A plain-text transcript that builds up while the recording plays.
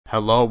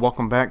Hello,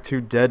 welcome back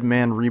to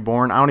Deadman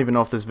Reborn. I don't even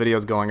know if this video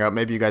is going up.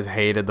 Maybe you guys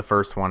hated the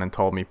first one and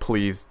told me,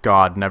 please,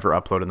 God, never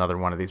upload another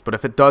one of these. But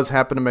if it does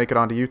happen to make it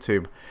onto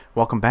YouTube,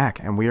 welcome back.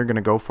 And we are going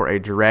to go for a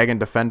Dragon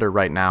Defender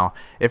right now.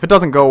 If it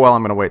doesn't go well,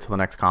 I'm going to wait till the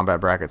next combat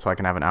bracket so I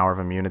can have an hour of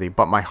immunity.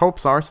 But my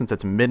hopes are, since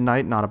it's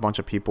midnight, not a bunch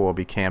of people will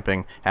be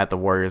camping at the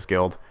Warriors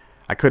Guild.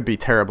 I could be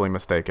terribly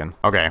mistaken.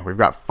 Okay, we've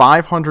got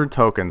 500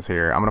 tokens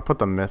here. I'm going to put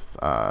the myth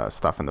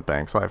stuff in the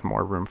bank so I have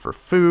more room for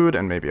food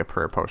and maybe a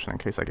prayer potion in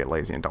case I get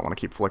lazy and don't want to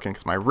keep flicking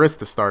because my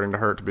wrist is starting to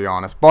hurt, to be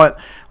honest. But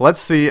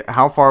let's see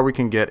how far we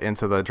can get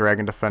into the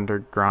Dragon Defender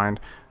grind.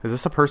 Is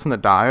this a person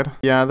that died?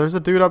 Yeah, there's a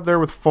dude up there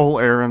with full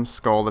ARM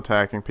skull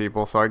attacking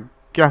people, so I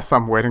guess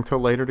I'm waiting till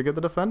later to get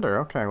the defender.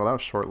 Okay, well that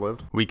was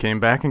short-lived. We came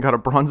back and got a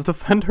bronze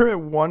defender at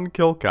 1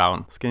 kill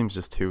count. This game's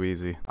just too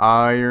easy.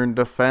 Iron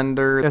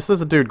defender. Yes,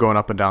 there's a dude going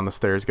up and down the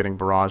stairs getting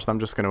barraged. I'm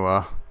just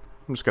gonna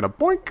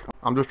boink.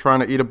 I'm just trying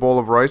to eat a bowl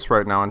of rice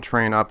right now and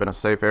train up in a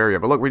safe area.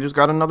 But look, we just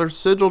got another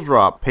sigil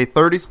drop. Pay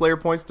 30 Slayer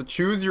points to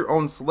choose your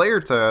own Slayer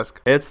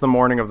task. It's the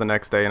morning of the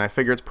next day, and I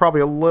figure it's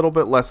probably a little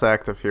bit less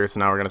active here, so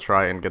now we're going to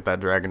try and get that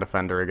Dragon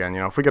Defender again.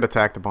 You know, if we get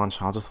attacked a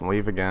bunch, I'll just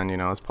leave again. You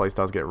know, this place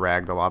does get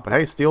ragged a lot. But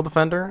hey, Steel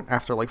Defender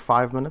after like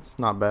 5 minutes,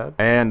 not bad.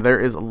 And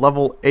there is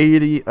level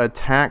 80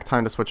 attack.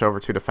 Time to switch over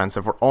to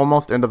defensive. We're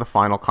almost into the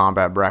final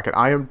combat bracket.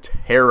 I am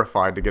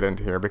terrified to get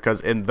into here because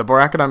in the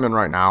bracket I'm in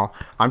right now,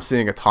 I'm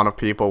seeing a ton of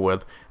people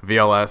with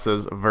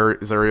VLS's,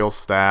 Zuriel's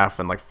staff,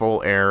 and like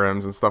full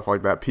ARMs and stuff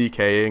like that,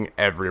 PKing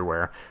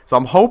everywhere. So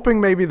I'm hoping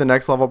maybe the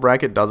next level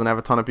bracket doesn't have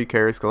a ton of PKs,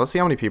 because let's see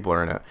how many people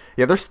are in it.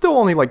 Yeah, there's still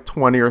only like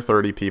 20 or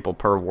 30 people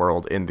per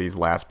world in these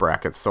last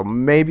brackets, so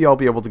maybe I'll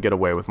be able to get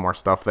away with more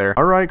stuff there.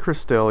 Alright,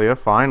 Crystalia,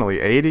 finally,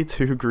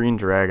 82 green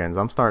dragons.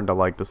 I'm starting to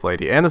like this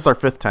lady. And this is our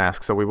 5th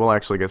task, so we will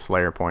actually get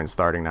Slayer points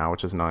starting now,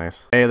 which is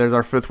nice. Hey, there's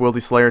our 5th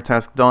Wildy Slayer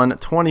task done.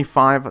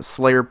 25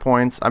 Slayer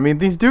points. I mean,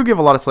 these do give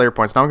a lot of Slayer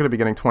points. Now I'm going to be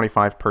getting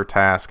 25 per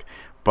task.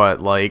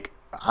 But like,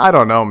 I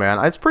don't know,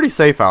 man. It's pretty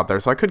safe out there,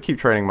 so I could keep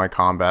training my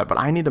combat, but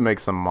I need to make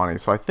some money.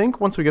 So I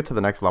think once we get to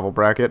the next level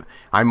bracket,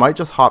 I might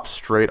just hop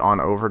straight on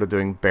over to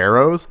doing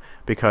barrows,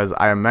 because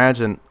I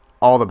imagine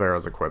all the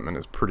barrows equipment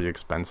is pretty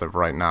expensive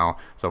right now.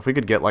 So if we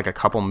could get like a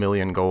couple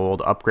million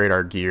gold, upgrade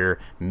our gear,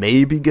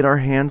 maybe get our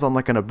hands on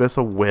like an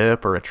abyssal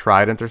whip or a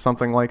trident or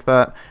something like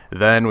that,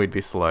 then we'd be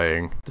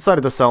slaying.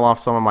 Decided to sell off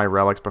some of my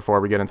relics before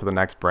we get into the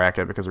next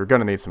bracket because we're going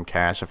to need some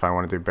cash if I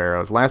want to do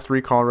barrows. Last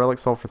recall relic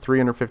sold for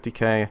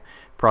 350k.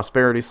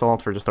 Prosperity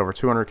sold for just over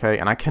 200k,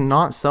 and I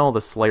cannot sell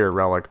the Slayer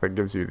relic that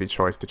gives you the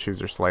choice to choose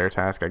your Slayer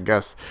task. I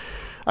guess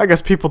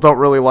people don't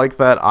really like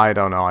that. I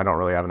don't know. I don't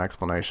really have an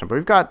explanation. But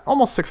we've got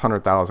almost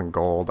 600,000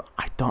 gold.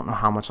 I don't know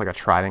how much like a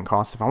trident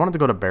costs. If I wanted to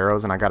go to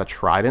barrows and I got a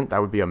trident, that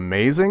would be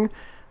amazing.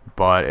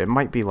 But it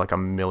might be like a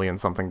million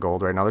something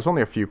gold right now. There's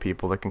only a few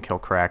people that can kill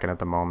Kraken at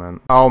the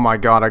moment. Oh my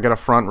god, I got a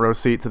front row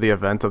seat to the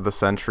event of the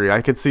century.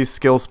 I could see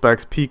skill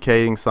specs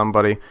PKing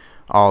somebody.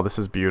 Oh, this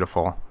is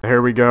beautiful.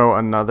 Here we go,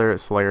 another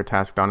Slayer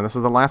task done. And this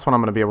is the last one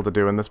I'm going to be able to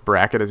do in this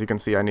bracket. As you can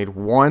see, I need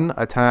 1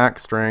 attack,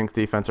 strength,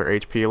 defense, or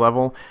HP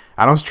level.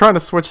 And I was trying to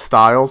switch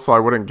styles so I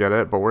wouldn't get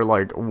it, but we're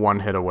like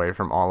 1 hit away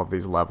from all of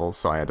these levels,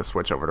 so I had to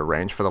switch over to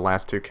range for the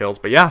last 2 kills.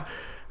 But yeah,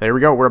 there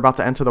we go. We're about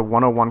to enter the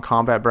 101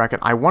 combat bracket.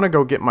 I want to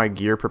go get my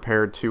gear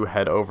prepared to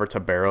head over to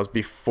barrows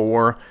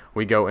before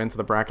we go into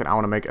the bracket. I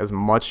want to make as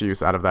much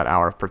use out of that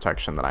hour of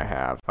protection that I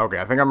have. Okay,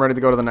 I think I'm ready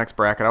to go to the next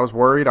bracket. I was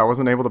worried I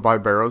wasn't able to buy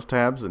barrows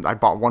tabs, and I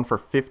bought one for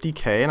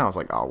 50k, and I was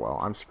like, oh, well,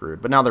 I'm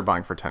screwed. But now they're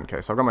buying for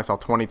 10k, so I've got myself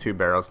 22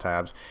 barrows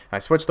tabs. And I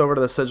switched over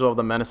to the Sigil of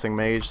the Menacing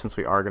Mage since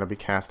we are going to be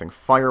casting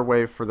Fire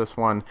Wave for this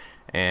one.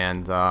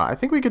 And I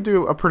think we could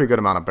do a pretty good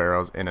amount of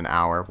barrows in an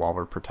hour while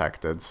we're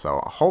protected. So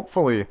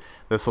hopefully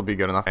this will be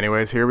good enough.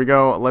 Anyways, here we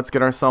go. Let's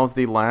get ourselves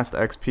the last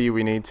XP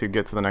we need to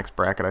get to the next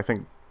bracket. I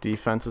think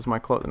defense is my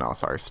closest. No,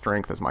 sorry,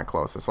 strength is my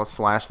closest. Let's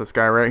slash this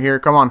guy right here.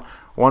 Come on.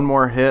 One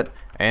more hit.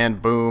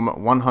 And boom,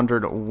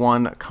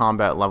 101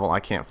 combat level. I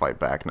can't fight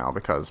back now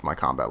because my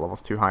combat level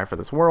is too high for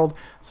this world.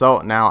 So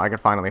now I can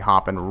finally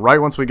hop in.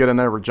 Right once we get in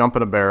there, we're jumping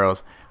to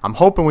barrows. I'm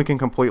hoping we can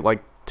complete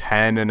like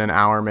 10 in an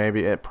hour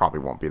maybe. It probably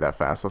won't be that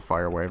fast with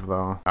Fire Wave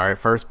though. Alright,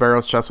 first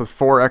barrows chest with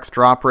 4x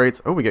drop rates.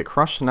 Oh, we get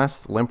Crushed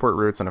Nests, Limpwort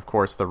Roots, and of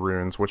course the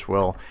runes, which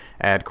will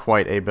add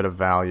quite a bit of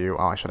value.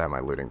 Oh, I should have my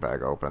looting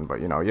bag open, but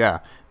you know, yeah,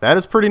 that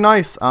is pretty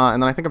nice.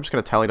 And then I think I'm just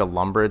going to tally to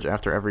Lumbridge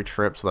after every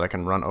trip so that I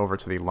can run over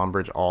to the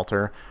Lumbridge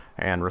altar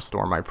and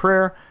restore my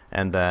prayer,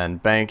 and then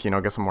bank, you know,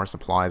 get some more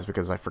supplies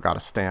because I forgot a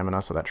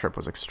stamina, so that trip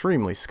was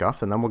extremely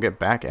scuffed, and then we'll get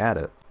back at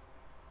it.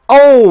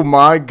 Oh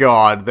my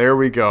god, there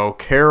we go.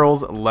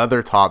 Carol's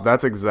leather top.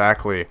 That's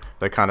exactly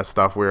the kind of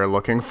stuff we are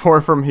looking for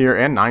from here.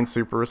 And 9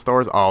 super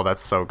restores. Oh,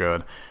 that's so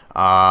good.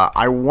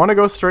 I want to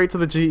go straight to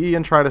the GE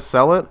and try to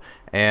sell it.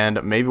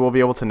 And maybe we'll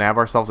be able to nab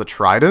ourselves a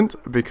trident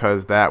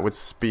because that would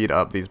speed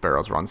up these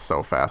barrows runs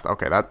so fast.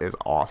 Okay, that is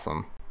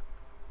awesome.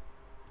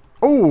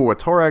 Oh, a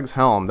Torag's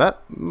helm.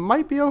 That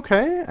might be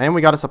okay. And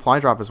we got a supply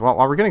drop as well.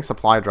 Wow, we're getting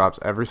supply drops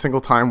every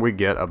single time we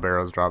get a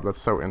Barrows drop. That's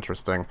so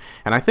interesting.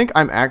 And I think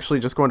I'm actually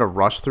just going to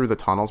rush through the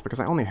tunnels because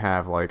I only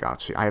have like,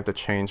 actually, I have to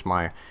change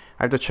my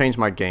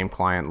game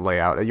client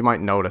layout. You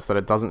might notice that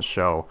it doesn't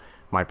show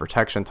my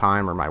protection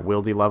time or my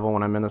Wildy level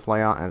when I'm in this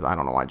layout, and I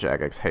don't know why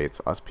Jagex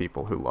hates us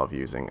people who love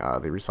using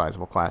the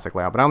resizable classic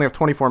layout, but I only have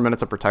 24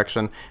 minutes of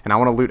protection, and I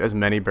want to loot as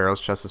many Barrows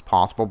chests as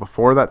possible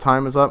before that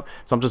time is up,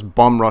 so I'm just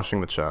bum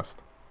rushing the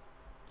chest.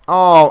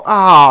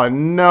 Oh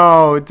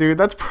no, dude,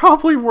 that's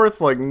probably worth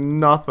like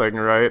nothing,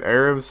 right?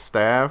 Aram's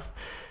staff?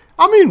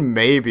 I mean,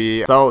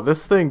 maybe. So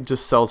this thing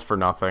just sells for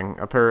nothing.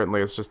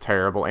 Apparently, it's just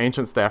terrible.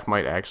 Ancient staff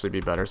might actually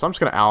be better. So I'm just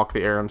going to alch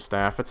the Aram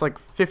staff. It's like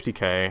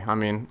 50k. I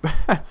mean,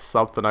 that's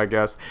something, I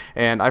guess.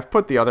 And I've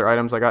put the other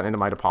items I got into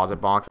my deposit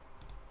box.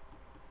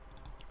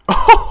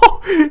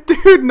 Oh,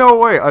 dude, no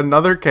way.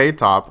 Another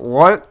K-top.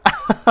 What?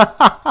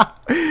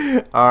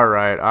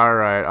 Alright.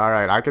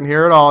 I can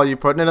hear it all. You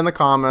putting it in the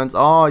comments.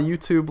 Oh,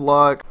 YouTube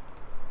luck.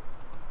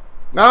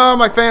 Oh,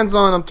 my fan's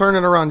on. I'm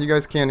turning around. You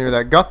guys can't hear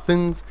that.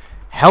 Guthin's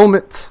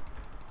helmet.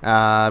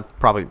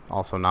 Probably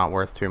also not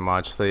worth too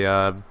much.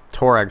 The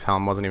Torag's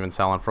helm wasn't even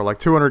selling for like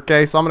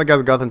 200k, so I'm gonna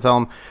guess Guthin's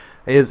helm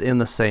is in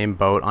the same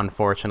boat,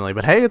 unfortunately.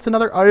 But hey, it's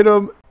another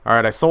item.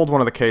 Alright, I sold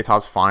one of the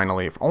K-tops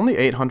finally for only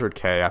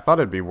 800k. I thought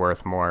it'd be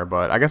worth more,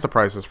 but I guess the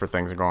prices for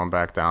things are going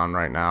back down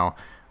right now.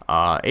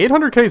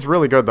 800k is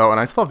really good though,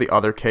 and I still have the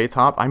other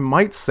K-top. I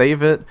might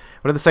save it,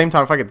 but at the same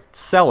time, if I could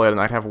sell it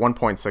and I'd have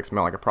 1.6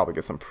 mil, I could probably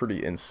get some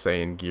pretty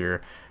insane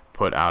gear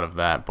put out of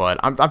that. But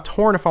I'm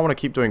torn if I want to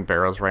keep doing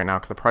Barrows right now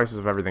because the prices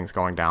of everything's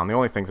going down. The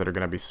only things that are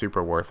going to be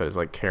super worth it is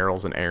like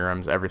Carols and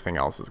Arams. Everything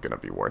else is going to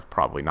be worth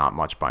probably not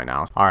much by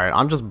now. Alright,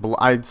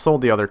 I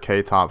sold the other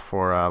K-top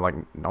for like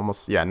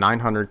almost, yeah,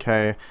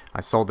 900k. I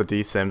sold the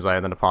D-Sims I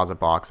had in the deposit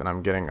box, and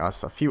I'm getting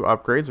us a few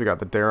upgrades. We got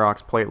the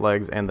Darox plate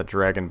legs and the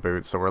Dragon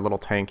boots, so we're a little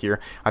tankier.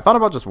 I thought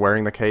about just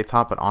wearing the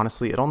K-top, but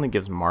honestly, it only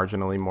gives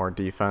marginally more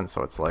defense,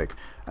 so it's like,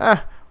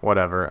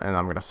 whatever, and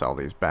I'm going to sell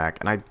these back.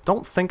 And I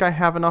don't think I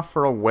have enough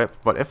for a whip,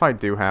 but if I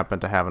do happen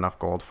to have enough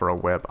gold for a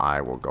whip,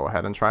 I will go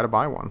ahead and try to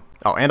buy one.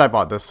 Oh, and I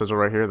bought this sigil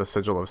right here, the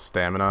Sigil of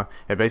Stamina.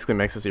 It basically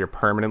makes it so you're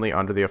permanently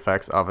under the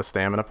effects of a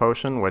stamina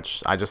potion,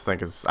 which I just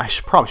think is,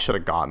 probably should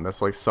have gotten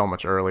this like so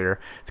much earlier.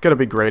 It's going to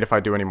be great if I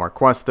do any more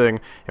questing,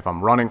 if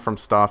I'm running from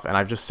stuff, and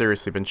I've just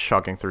seriously been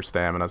chugging through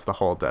staminas the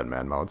whole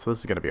Deadman mode, so this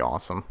is going to be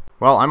awesome.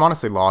 Well, I'm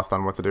honestly lost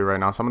on what to do right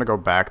now, so I'm going to go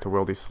back to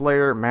Wildy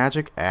Slayer,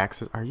 Magic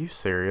Axes. Are you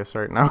serious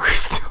right now,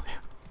 Cristelia?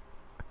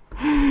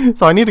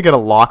 So I need to get a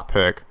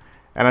lockpick,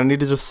 and I need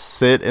to just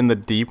sit in the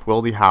deep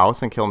Wildy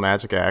house and kill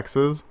Magic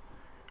Axes.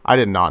 I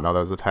did not know that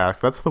was a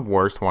task. That's the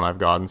worst one I've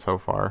gotten so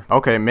far.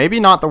 Okay, maybe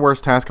not the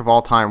worst task of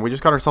all time. We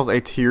just got ourselves a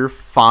tier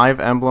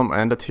 5 emblem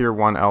and a tier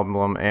 1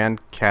 emblem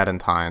and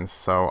Cadentines.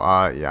 So,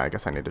 yeah, I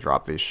guess I need to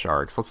drop these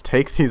sharks. Let's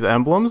take these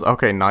emblems.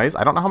 Okay, nice.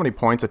 I don't know how many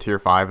points a tier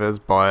 5 is,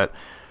 but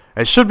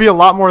it should be a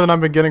lot more than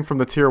I've been getting from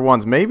the tier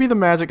 1s. Maybe the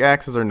magic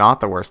axes are not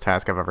the worst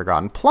task I've ever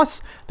gotten.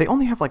 Plus, they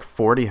only have like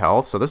 40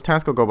 health, so this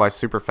task will go by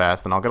super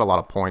fast, and I'll get a lot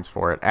of points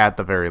for it, at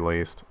the very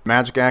least.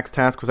 Magic axe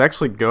task was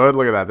actually good.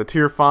 Look at that. The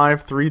tier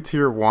 5, 3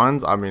 tier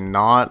 1s. I mean,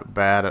 not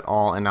bad at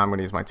all. And now I'm going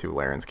to use my 2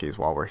 Laren's keys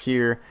while we're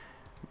here.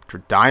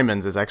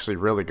 Diamonds is actually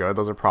really good.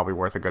 Those are probably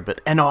worth a good bit.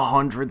 And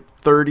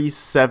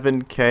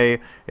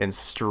 137k in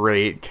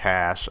straight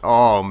cash.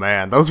 Oh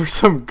man, those were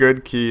some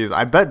good keys.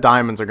 I bet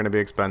diamonds are going to be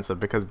expensive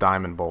because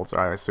diamond bolts,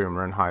 I assume,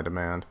 are in high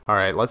demand.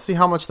 Alright, let's see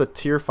how much the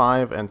tier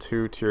 5 and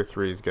 2 tier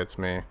 3s gets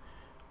me.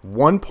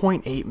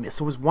 1.8 mil.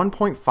 So it was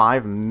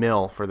 1.5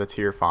 mil for the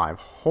tier 5.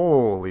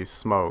 Holy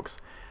smokes.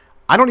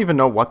 I don't even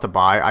know what to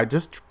buy. I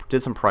just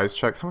did some price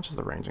checks. How much is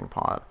the ranging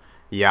pot?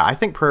 Yeah, I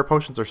think prayer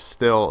potions are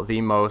still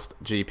the most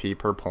GP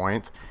per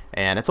point,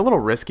 and it's a little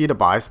risky to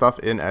buy stuff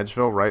in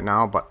Edgeville right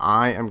now, but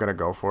I am going to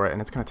go for it,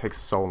 and it's going to take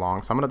so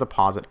long, so I'm going to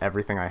deposit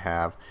everything I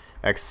have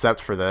except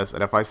for this,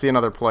 and if I see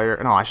another player,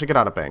 no, I should get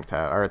out of bank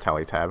tab, or a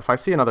telly tab. If I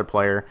see another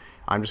player,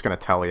 I'm just going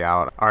to telly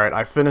out. Alright,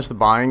 I finished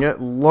buying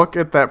it. Look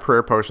at that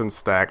prayer potion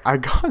stack. I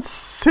got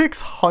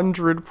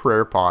 600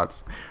 prayer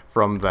pots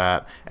from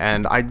that,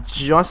 and I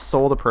just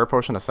sold a prayer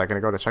potion a second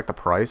ago to check the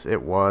price.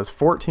 It was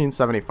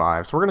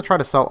 $14.75, so we're gonna try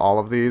to sell all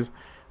of these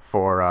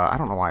for I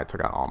don't know why it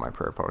took out all my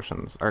prayer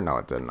potions, or no,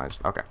 it didn't.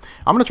 Okay,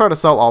 I'm gonna try to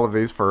sell all of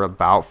these for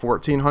about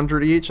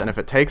 1,400 each, and if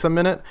it takes a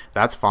minute,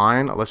 that's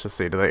fine. Let's just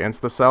see, do they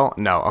insta sell?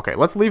 No. Okay,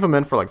 let's leave them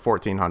in for like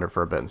 1,400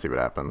 for a bit and see what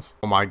happens.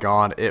 Oh my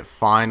god, it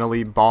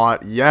finally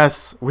bought.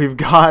 Yes, we've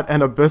got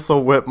an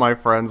abyssal whip, my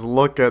friends.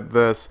 Look at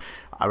this.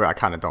 I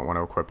kind of don't want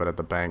to equip it at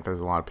the bank. There's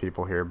a lot of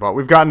people here. But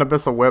we've got an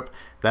Abyssal Whip.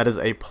 That is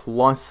a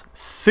plus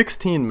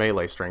 16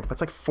 melee strength.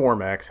 That's like 4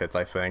 max hits,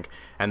 I think.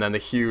 And then the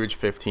huge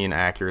 15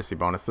 accuracy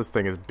bonus. This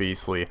thing is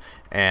beastly.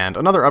 And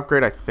another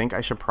upgrade I think I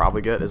should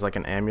probably get is like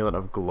an Amulet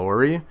of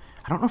Glory.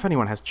 I don't know if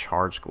anyone has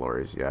charged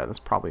glories yet. That's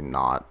probably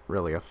not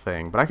really a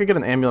thing. But I could get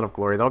an Amulet of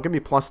Glory. That'll give me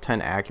plus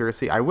 10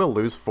 accuracy. I will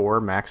lose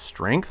 4 max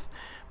strength.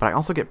 But I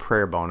also get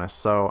prayer bonus.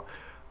 So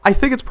I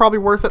think it's probably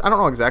worth it. I don't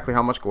know exactly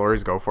how much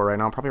glories go for right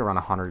now. Probably around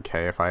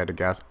 100k if I had to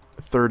guess.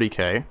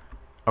 30k.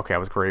 Okay, I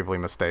was gravely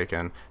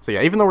mistaken. So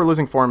yeah, even though we're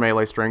losing 4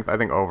 melee strength, I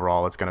think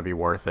overall it's going to be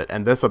worth it.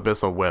 And this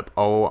Abyssal Whip,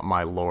 oh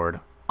my lord.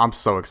 I'm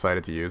so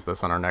excited to use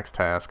this on our next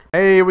task.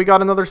 Hey, we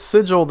got another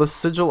sigil, the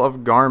Sigil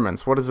of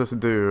Garments. What does this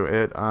do?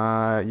 It,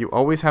 you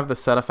always have the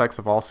set effects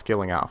of all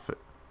skilling outfit.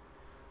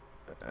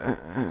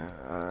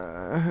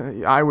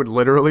 I would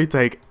literally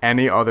take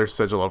any other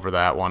sigil over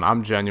that one.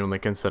 I'm genuinely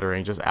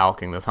considering just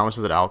alking this. How much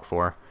does it alk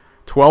for?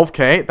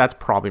 12k? That's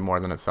probably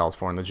more than it sells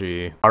for in the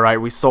GE. Alright,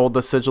 we sold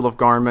the Sigil of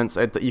Garments.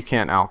 You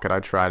can't alk it.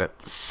 I tried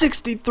it.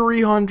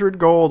 6,300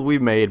 gold. We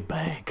made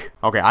bank.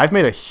 Okay, I've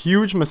made a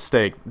huge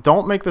mistake.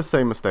 Don't make the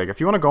same mistake. If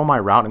you want to go my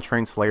route and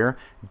train Slayer,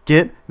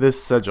 get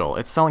this sigil.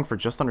 It's selling for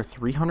just under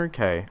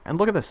 300k. And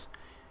look at this.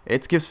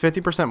 It gives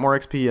 50% more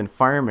XP in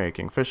fire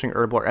making, fishing,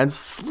 herbal, and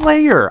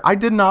Slayer. I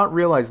did not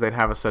realize they'd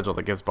have a sigil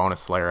that gives bonus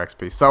Slayer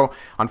XP. So,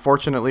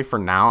 unfortunately for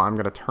now, I'm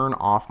going to turn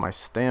off my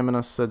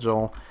stamina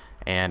sigil.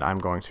 And I'm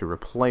going to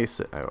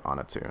replace it on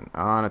a tune.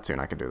 On a tune,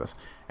 I can do this.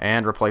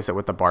 And replace it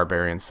with the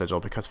Barbarian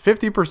Sigil because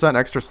 50%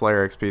 extra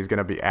Slayer XP is going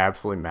to be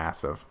absolutely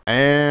massive.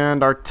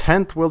 And our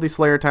 10th Wildy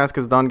Slayer task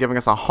is done, giving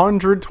us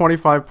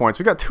 125 points.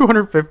 We got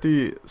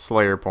 250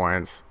 Slayer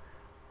points.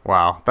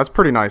 Wow, that's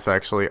pretty nice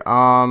actually.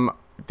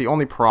 The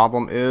only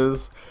problem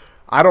is,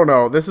 I don't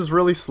know, this is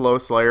really slow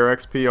Slayer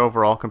XP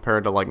overall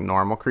compared to like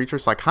normal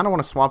creatures, so I kind of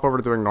want to swap over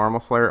to doing normal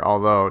Slayer,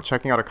 although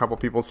checking out a couple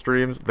people's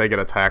streams, they get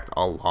attacked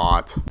a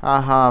lot.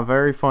 Haha,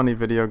 very funny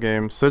video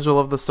game. Sigil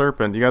of the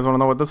Serpent. You guys want to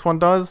know what this one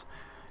does?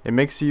 It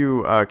makes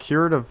you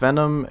cured of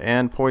venom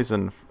and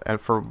poison,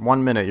 and for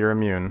 1 minute you're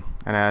immune,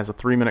 and it has a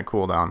 3-minute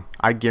cooldown.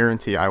 I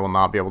guarantee I will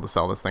not be able to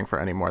sell this thing for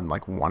any more than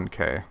like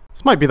 1k.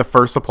 This might be the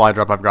first supply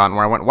drop I've gotten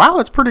where I went, wow,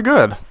 that's pretty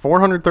good.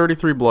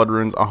 433 blood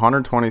runes,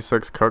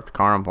 126 cooked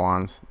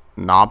Carampons.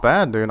 Not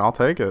bad, dude. I'll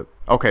take it.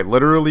 Okay,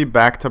 literally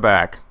back to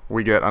back,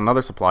 we get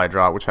another supply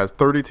drop, which has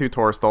 32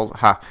 Taurus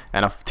ha,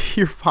 and a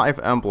tier 5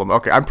 emblem.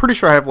 Okay, I'm pretty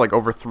sure I have like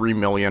over 3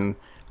 million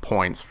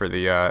points for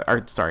the,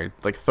 or sorry,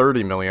 like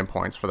 30 million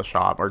points for the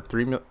shop, or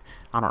 3 million.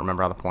 I don't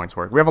remember how the points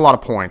work. We have a lot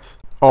of points.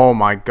 Oh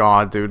my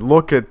god, dude,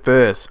 look at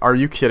this. Are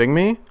you kidding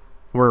me?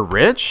 We're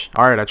rich?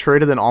 Alright, I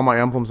traded in all my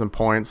emblems and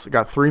points.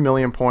 Got 3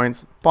 million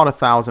points. Bought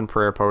 1,000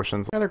 prayer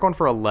potions. Yeah, they're going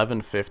for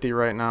 1150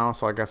 right now,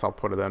 so I guess I'll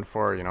put it in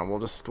for, you know, we'll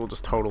just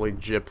totally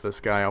gyp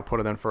this guy. I'll put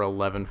it in for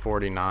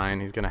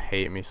 1149. He's gonna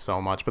hate me so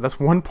much. But that's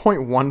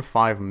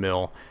 1.15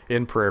 mil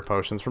in prayer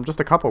potions from just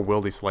a couple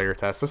Wildy Slayer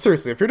tasks. So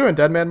seriously, if you're doing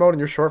Deadman mode and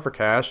you're short for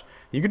cash,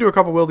 you can do a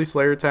couple Wildy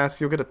Slayer tasks,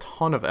 you'll get a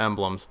ton of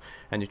emblems,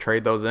 and you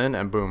trade those in,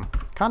 and boom,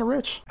 kinda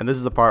rich. And this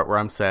is the part where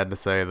I'm sad to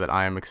say that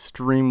I am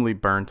extremely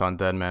burnt on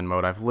Deadman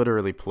mode. I've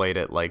literally played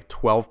it like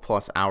 12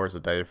 plus hours a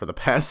day for the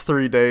past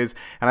 3 days,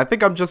 and I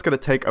think I'm just gonna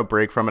take a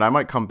break from it. I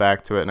might come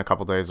back to it in a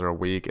couple days or a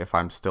week if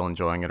I'm still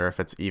enjoying it, or if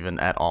it's even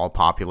at all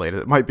populated.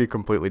 It might be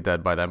completely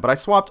dead by then, but I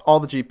swapped all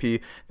the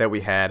GP that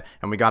we had,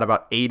 and we got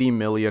about 80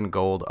 million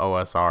gold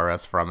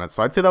OSRS from it,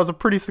 so I'd say that was a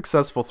pretty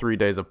successful 3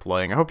 days of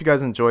playing. I hope you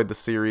guys enjoyed the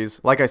series.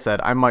 Like I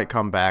said, I might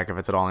come back if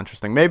it's at all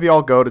interesting. Maybe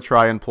I'll go to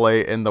try and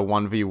play in the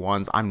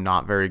 1v1s. I'm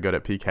not very good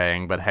at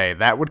PKing, but hey,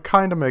 that would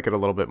kind of make it a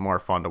little bit more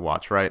fun to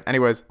watch, right?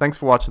 Anyways, thanks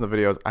for watching the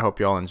videos. I hope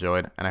you all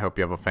enjoyed, and I hope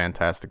you have a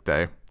fantastic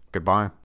day. Goodbye.